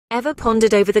Ever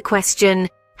pondered over the question,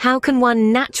 how can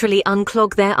one naturally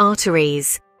unclog their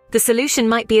arteries? The solution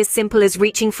might be as simple as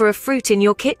reaching for a fruit in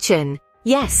your kitchen.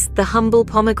 Yes, the humble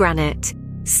pomegranate.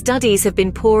 Studies have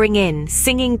been pouring in,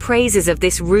 singing praises of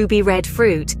this ruby red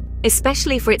fruit,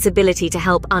 especially for its ability to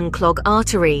help unclog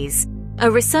arteries. A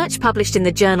research published in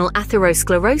the journal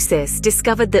Atherosclerosis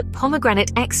discovered that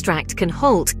pomegranate extract can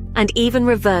halt and even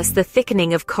reverse the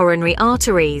thickening of coronary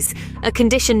arteries, a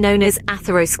condition known as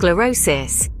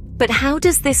atherosclerosis. But how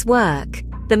does this work?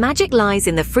 The magic lies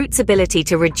in the fruit's ability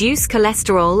to reduce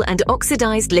cholesterol and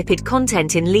oxidized lipid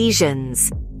content in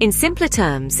lesions. In simpler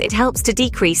terms, it helps to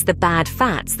decrease the bad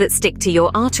fats that stick to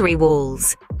your artery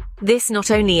walls. This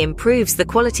not only improves the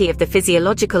quality of the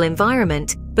physiological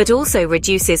environment, but also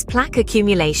reduces plaque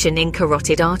accumulation in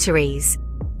carotid arteries.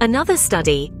 Another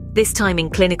study, this time in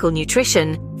clinical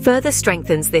nutrition, further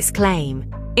strengthens this claim.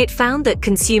 It found that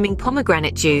consuming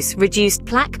pomegranate juice reduced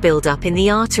plaque buildup in the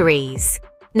arteries.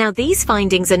 Now, these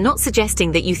findings are not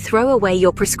suggesting that you throw away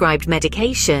your prescribed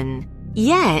medication.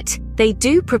 Yet, they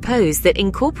do propose that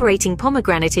incorporating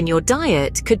pomegranate in your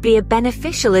diet could be a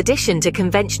beneficial addition to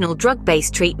conventional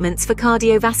drug-based treatments for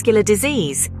cardiovascular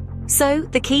disease. So,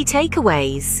 the key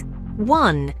takeaways.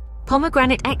 1.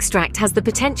 Pomegranate extract has the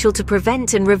potential to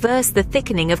prevent and reverse the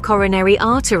thickening of coronary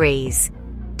arteries.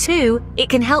 2. It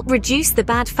can help reduce the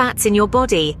bad fats in your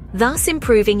body, thus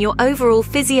improving your overall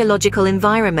physiological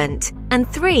environment. And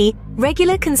 3.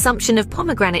 Regular consumption of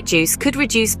pomegranate juice could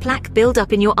reduce plaque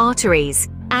buildup in your arteries,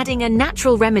 adding a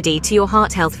natural remedy to your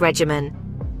heart health regimen.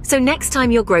 So next time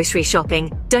you're grocery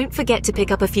shopping, don't forget to pick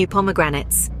up a few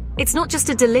pomegranates. It's not just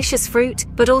a delicious fruit,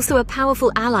 but also a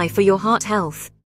powerful ally for your heart health.